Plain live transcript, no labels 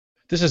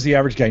This is the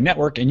Average Guy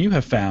Network, and you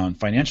have found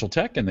Financial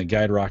Tech and the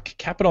Guide Rock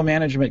Capital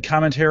Management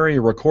Commentary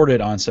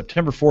recorded on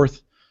September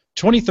 4th,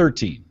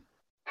 2013.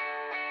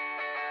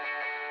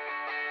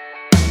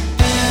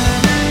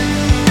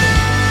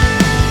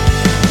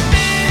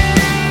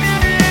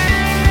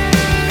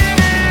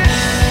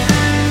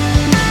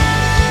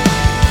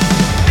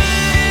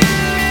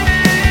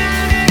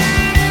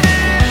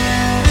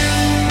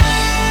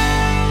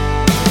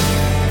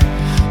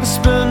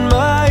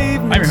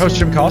 I'm your host,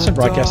 Jim Collison,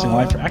 broadcasting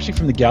live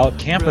from the Gallup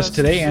campus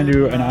today.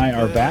 Andrew and I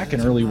are back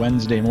an early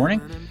Wednesday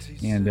morning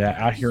and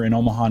out here in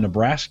Omaha,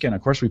 Nebraska. And,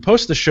 of course, we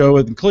post the show,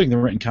 including the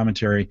written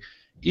commentary,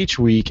 each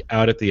week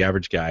out at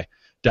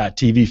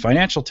theaverageguy.tv.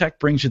 Financial Tech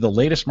brings you the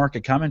latest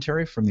market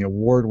commentary from the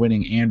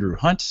award-winning Andrew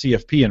Hunt,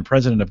 CFP and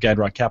president of Guide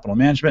Rock Capital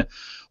Management,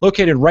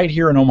 located right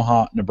here in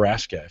Omaha,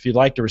 Nebraska. If you'd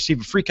like to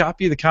receive a free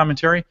copy of the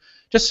commentary,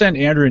 just send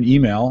Andrew an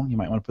email. You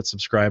might want to put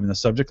subscribe in the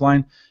subject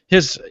line.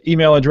 His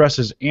email address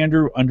is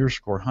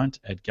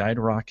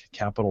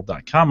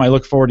andrew_hunt@guiderockcapital.com. I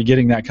look forward to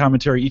getting that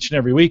commentary each and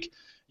every week.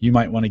 You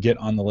might want to get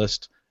on the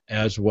list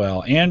as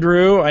well.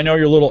 Andrew, I know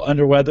you're a little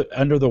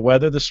under the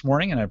weather this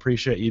morning, and I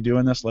appreciate you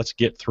doing this. Let's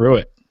get through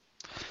it.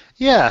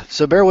 Yeah,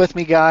 so bear with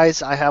me,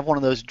 guys. I have one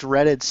of those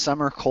dreaded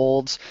summer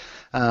colds.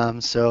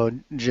 So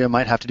Jim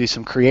might have to do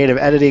some creative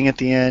editing at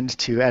the end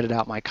to edit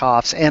out my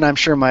coughs, and I'm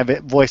sure my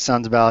voice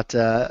sounds about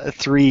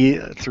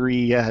three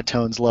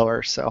tones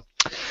lower. So,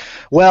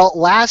 well,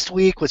 last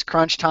week was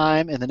crunch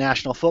time in the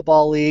National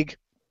Football League,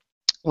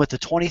 with the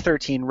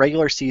 2013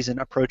 regular season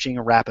approaching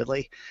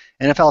rapidly.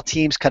 NFL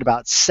teams cut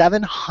about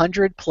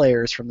 700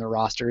 players from their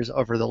rosters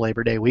over the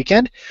Labor Day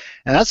weekend,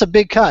 and that's a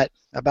big cut,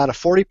 about a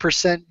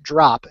 40%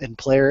 drop in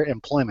player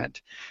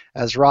employment,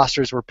 as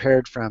rosters were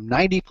pared from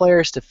 90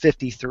 players to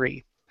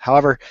 53.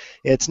 However,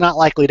 it's not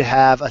likely to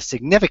have a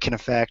significant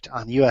effect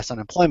on U.S.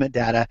 unemployment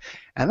data,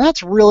 and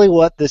that's really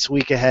what this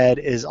week ahead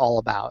is all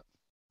about.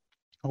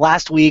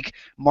 Last week,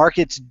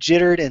 markets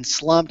jittered and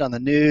slumped on the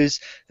news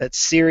that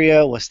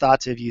Syria was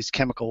thought to have used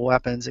chemical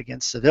weapons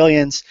against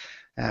civilians.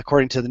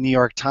 According to the New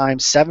York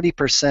Times,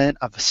 70%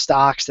 of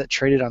stocks that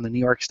traded on the New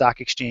York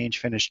Stock Exchange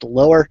finished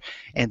lower,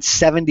 and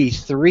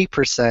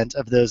 73%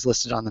 of those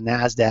listed on the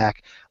NASDAQ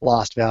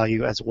lost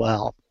value as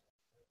well.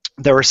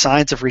 There were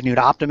signs of renewed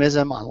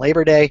optimism on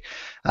Labor Day.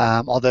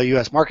 Although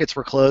U.S. markets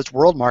were closed,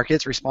 world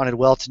markets responded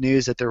well to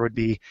news that there would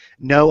be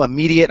no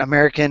immediate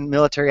American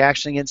military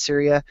action against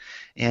Syria,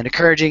 and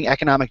encouraging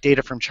economic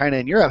data from China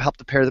and Europe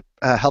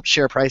helped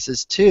share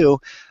prices too,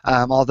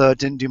 although it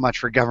didn't do much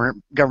for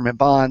government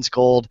bonds,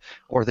 gold,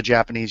 or the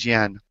Japanese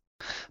yen.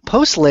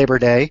 Post-Labor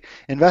Day,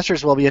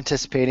 investors will be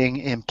anticipating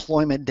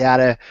employment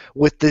data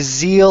with the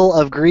zeal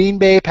of Green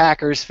Bay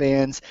Packers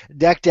fans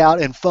decked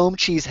out in foam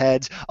cheese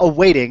heads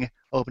awaiting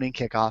opening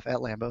kickoff at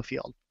Lambeau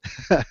Field.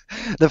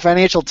 The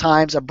Financial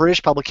Times, a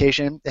British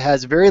publication,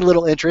 has very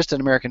little interest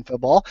in American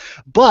football,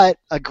 but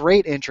a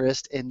great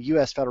interest in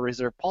U.S. Federal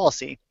Reserve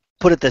policy.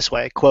 Put it this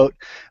way, quote,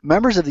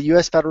 members of the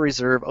U.S. Federal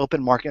Reserve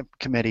Open Market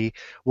Committee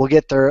will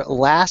get their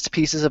last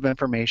pieces of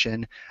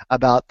information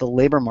about the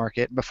labor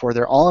market before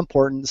their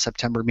all-important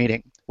September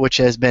meeting, which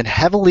has been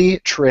heavily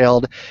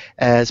trailed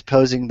as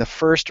posing the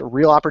first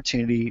real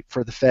opportunity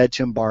for the Fed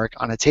to embark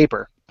on a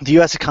taper. The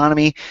U.S.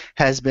 economy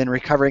has been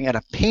recovering at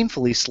a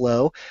painfully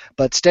slow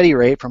but steady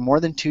rate for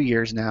more than 2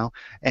 years now,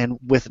 and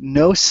with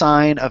no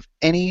sign of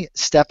any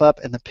step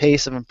up in the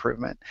pace of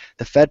improvement.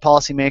 The Fed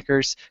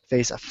policymakers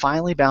face a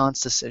finely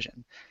balanced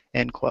decision,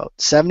 end quote.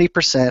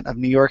 70% of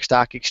New York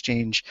Stock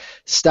Exchange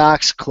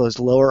stocks closed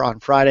lower on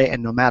Friday,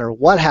 and no matter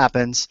what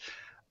happens,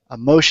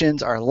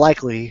 emotions are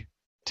likely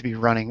to be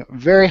running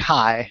very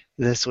high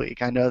this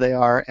week. I know they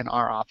are in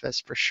our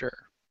office for sure.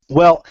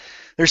 Well,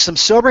 there's some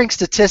sobering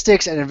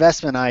statistics and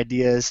investment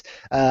ideas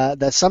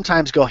that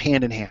sometimes go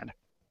hand in hand.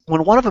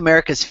 When one of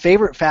America's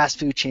favorite fast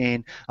food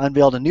chain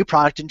unveiled a new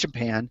product in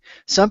Japan,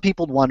 some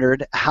people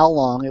wondered how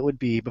long it would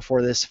be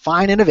before this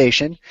fine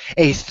innovation,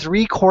 a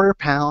 3/4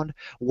 pound,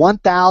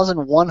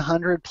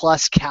 1,100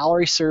 plus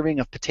calorie serving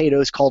of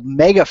potatoes called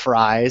mega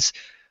fries,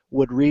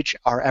 would reach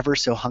our ever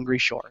so hungry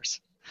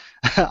shores.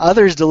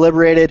 Others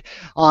deliberated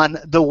on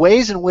the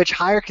ways in which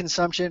higher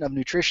consumption of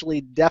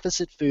nutritionally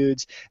deficit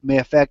foods may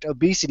affect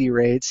obesity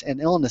rates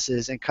and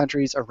illnesses in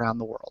countries around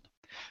the world.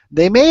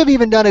 They may have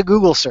even done a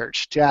Google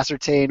search to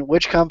ascertain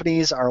which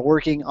companies are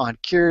working on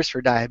cures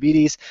for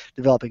diabetes,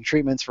 developing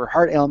treatments for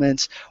heart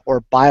ailments,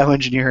 or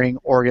bioengineering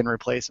organ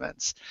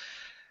replacements.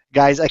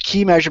 Guys, a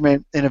key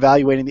measurement in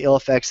evaluating the ill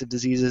effects of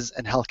diseases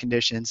and health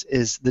conditions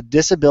is the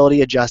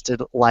Disability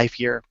Adjusted Life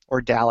Year, or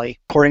DALY.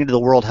 According to the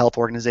World Health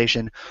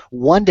Organization,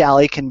 one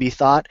DALY can be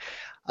thought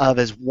of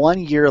as 1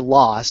 year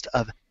lost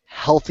of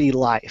healthy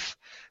life.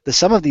 The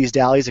sum of these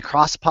DALYs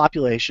across the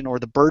population, or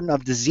the burden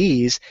of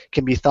disease,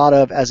 can be thought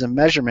of as a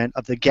measurement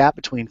of the gap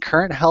between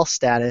current health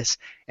status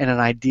and an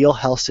ideal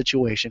health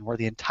situation where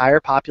the entire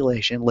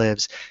population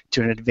lives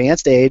to an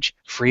advanced age,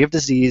 free of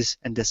disease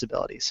and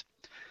disabilities.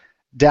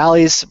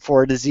 DALYs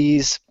for a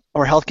disease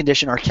or health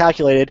condition are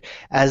calculated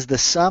as the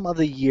sum of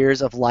the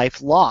years of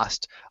life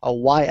lost, a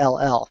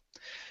YLL.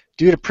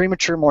 due to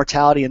premature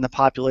mortality in the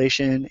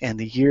population and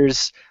the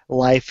years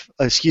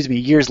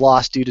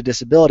lost due to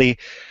disability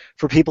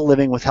for people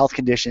living with health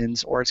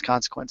conditions or its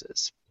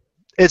consequences.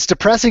 It's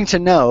depressing to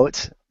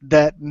note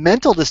that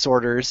mental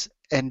disorders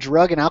and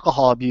drug and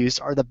alcohol abuse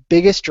are the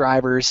biggest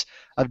drivers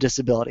of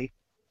disability.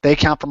 They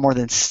account for more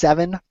than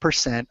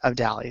 7% of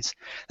DALYs.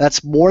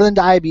 That's more than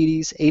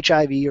diabetes,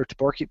 HIV, or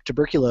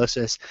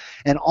tuberculosis,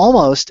 and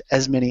almost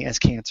as many as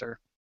cancer.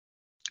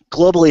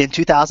 Globally, in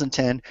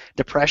 2010,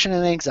 depression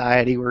and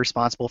anxiety were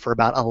responsible for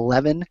about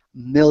 11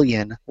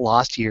 million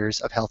lost years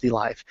of healthy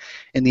life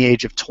in the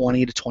age of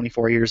 20 to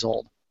 24 years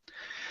old.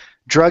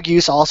 Drug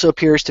use also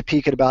appears to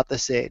peak at about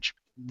this age.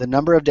 The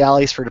number of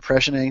DALYs for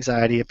depression and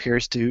anxiety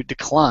appears to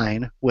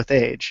decline with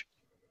age.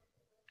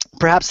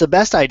 Perhaps the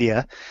best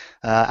idea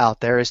out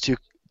there is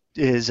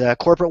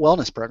corporate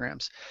wellness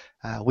programs.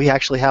 We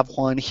actually have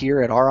one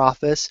here at our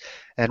office,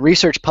 and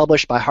research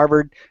published by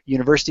Harvard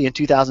University in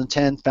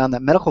 2010 found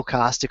that medical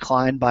costs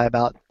declined by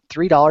about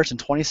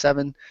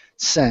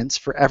 $3.27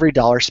 for every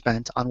dollar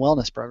spent on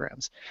wellness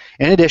programs.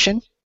 In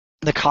addition,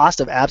 the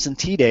cost of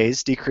absentee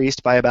days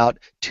decreased by about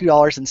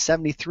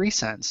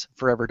 $2.73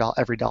 for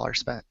every dollar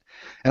spent.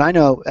 And I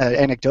know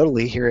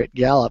anecdotally here at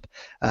Gallup,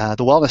 the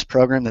wellness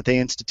program that they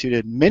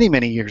instituted many,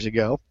 many years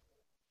ago,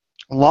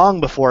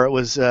 long before it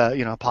was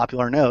a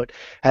popular note,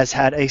 has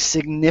had a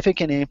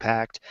significant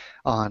impact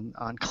on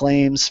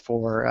claims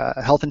for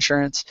health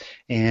insurance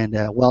and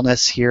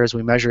wellness here as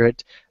we measure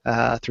it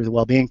through the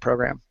well-being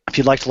program. If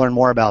you'd like to learn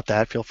more about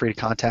that, feel free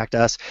to contact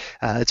us.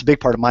 It's a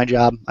big part of my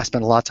job. I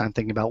spend a lot of time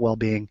thinking about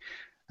well-being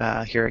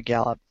here at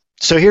Gallup.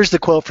 So here's the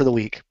quote for the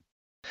week.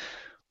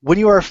 When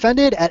you are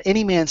offended at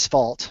any man's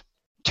fault,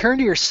 turn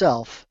to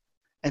yourself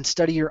and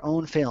study your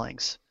own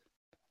failings.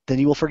 Then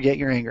you will forget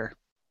your anger.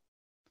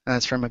 And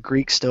that's from a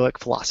Greek Stoic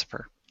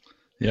philosopher.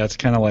 Yeah, it's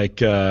kind of like,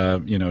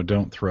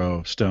 don't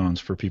throw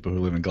stones for people who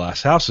live in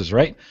glass houses,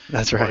 right?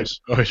 That's right.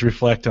 Always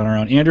reflect on our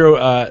own. Andrew,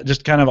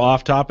 just kind of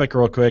off topic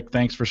real quick,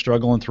 thanks for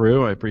struggling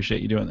through. I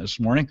appreciate you doing this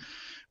morning.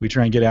 We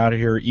try and get out of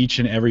here each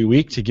and every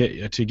week to get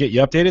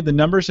you updated. The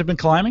numbers have been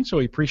climbing, so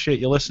we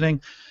appreciate you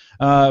listening.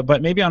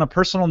 But maybe on a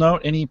personal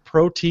note, any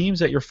pro teams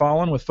that you're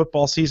following with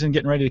football season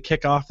getting ready to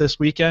kick off this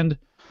weekend?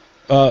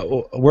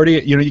 Where do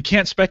you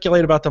can't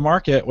speculate about the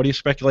market. What do you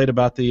speculate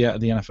about the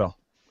NFL?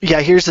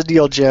 Yeah, here's the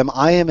deal, Jim.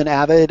 I am an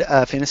avid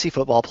fantasy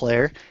football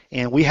player,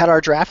 and we had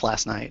our draft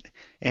last night.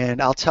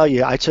 And I'll tell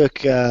you, I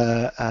took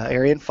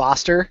Arian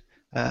Foster,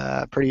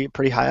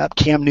 pretty high up,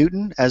 Cam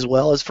Newton as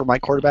well as for my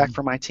quarterback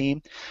for my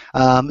team.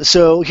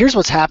 So here's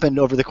what's happened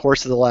over the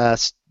course of the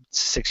last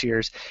 6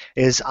 years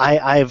is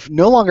I've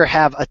no longer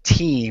have a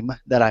team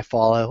that I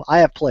follow. I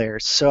have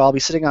players. So I'll be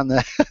sitting on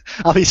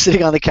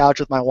the couch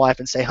with my wife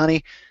and say,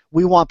 honey,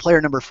 we want player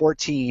number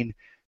 14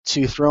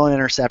 to throw an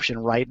interception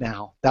right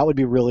now. That would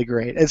be really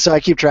great. And so I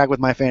keep track with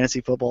my fantasy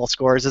football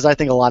scores, as I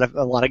think a lot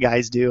of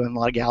guys do and a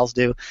lot of gals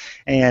do.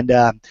 And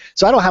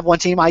so I don't have one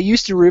team. I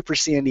used to root for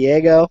San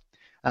Diego.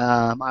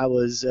 I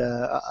was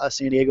a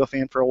San Diego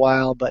fan for a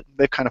while, but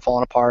they've kind of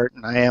fallen apart,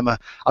 and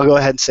I'll go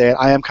ahead and say it,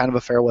 I am kind of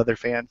a fair weather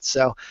fan.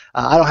 So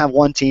I don't have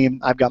one team.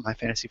 I've got my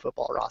fantasy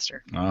football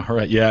roster. All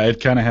right. Yeah,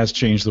 it kind of has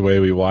changed the way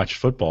we watch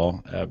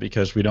football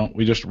because we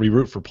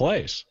root for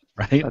plays,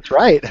 right? That's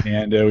right.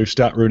 And we've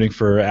stopped rooting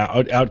for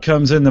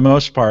outcomes in the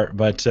most part,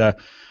 but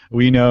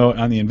we know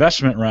on the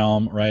investment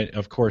realm, right,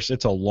 of course,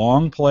 it's a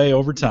long play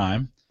over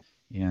time.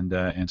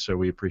 And so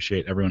we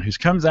appreciate everyone who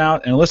comes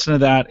out and listen to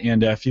that.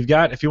 And if you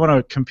want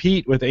to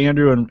compete with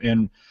Andrew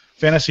in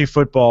fantasy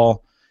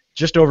football,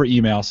 just over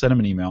email, send him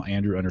an email,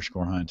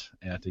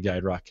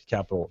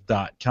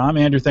 andrew_hunt@guiderockcapital.com.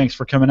 Andrew, thanks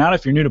for coming out.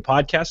 If you're new to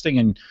podcasting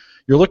and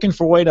you're looking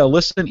for a way to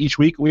listen each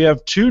week, we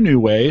have two new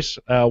ways.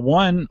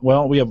 One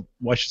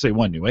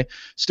new way.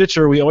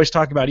 Stitcher, we always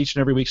talk about each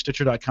and every week,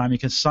 Stitcher.com. You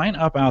can sign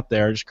up out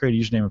there, just create a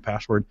username and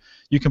password.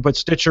 You can put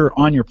Stitcher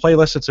on your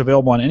playlist. It's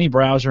available on any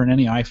browser and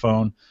any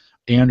iPhone,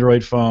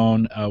 Android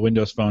phone,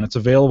 Windows phone. It's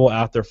available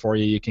out there for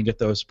you. You can get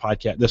this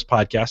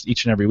podcast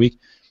each and every week.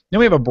 Then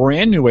we have a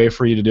brand new way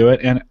for you to do it,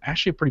 and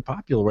actually a pretty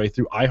popular way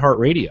through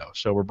iHeartRadio.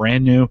 So we're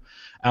brand new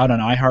out on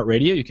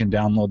iHeartRadio. You can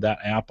download that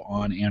app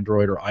on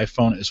Android or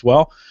iPhone as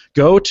well.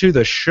 Go to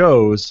the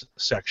shows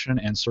section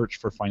and search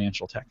for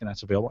Financial Tech, and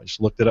that's available. I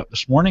just looked it up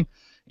this morning,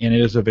 and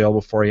it is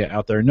available for you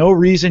out there. No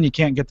reason you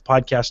can't get the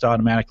podcast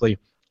automatically.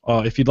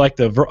 If you'd like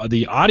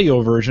the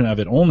audio version of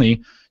it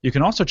only, you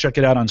can also check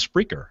it out on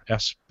Spreaker,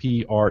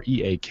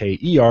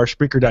 Spreaker.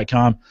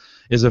 Spreaker.com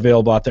is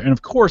available out there. And,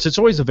 of course, it's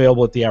always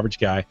available at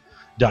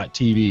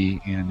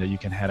theaverageguy.tv, and you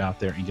can head out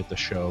there and get the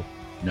show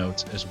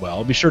notes as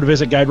well. Be sure to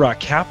visit Guide Rock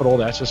Capital.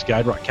 That's just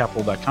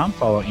guiderockcapital.com.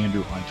 Follow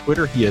Andrew on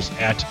Twitter. He is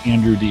at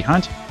Andrew D.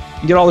 Hunt.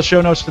 You get all the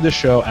show notes for this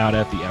show out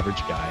at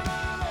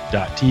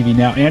theaverageguy.tv.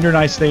 Now, Andrew and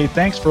I say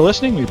thanks for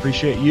listening. We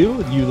appreciate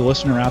you, the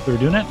listener out there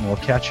doing it, and we'll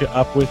catch you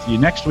up with you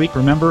next week.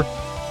 Remember,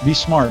 be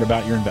smart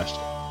about your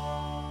investing.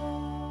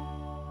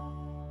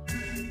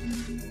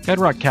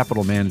 GuideRock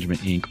Capital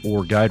Management, Inc.,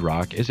 or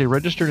GuideRock, is a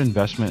registered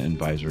investment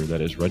advisor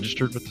that is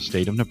registered with the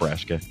state of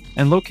Nebraska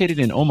and located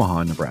in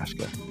Omaha,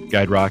 Nebraska.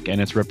 GuideRock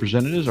and its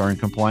representatives are in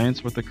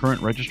compliance with the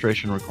current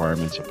registration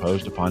requirements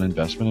imposed upon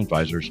investment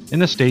advisors in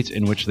the states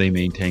in which they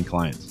maintain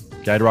clients.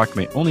 GuideRock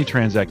may only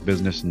transact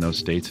business in those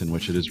states in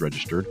which it is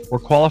registered or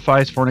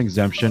qualifies for an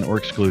exemption or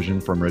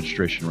exclusion from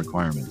registration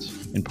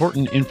requirements.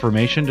 Important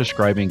information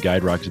describing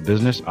GuideRock's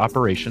business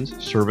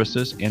operations,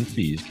 services, and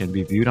fees can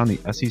be viewed on the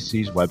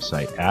SEC's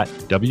website at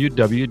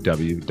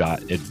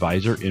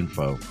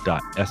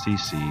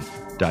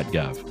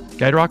www.advisorinfo.sec.gov.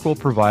 GuideRock will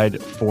provide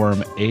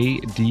Form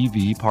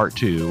ADV Part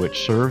 2,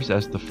 which serves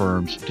as the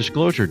firm's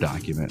disclosure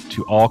document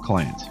to all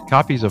clients.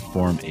 Copies of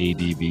Form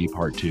ADV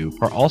Part 2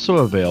 are also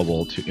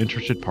available to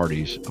interested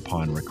parties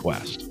upon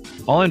request.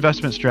 All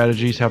investment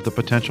strategies have the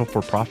potential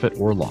for profit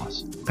or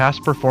loss.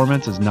 Past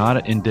performance is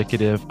not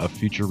indicative of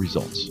future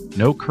results.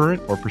 No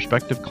current or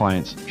prospective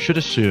clients should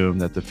assume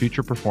that the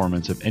future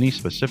performance of any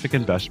specific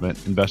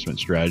investment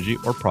strategy,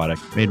 or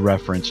product made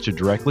reference to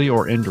directly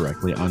or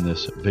indirectly on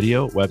this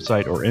video,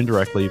 website, or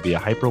indirectly via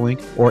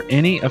hyperlink or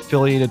any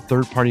affiliated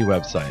third-party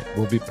website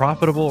will be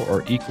profitable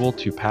or equal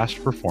to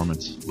past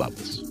performance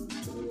levels.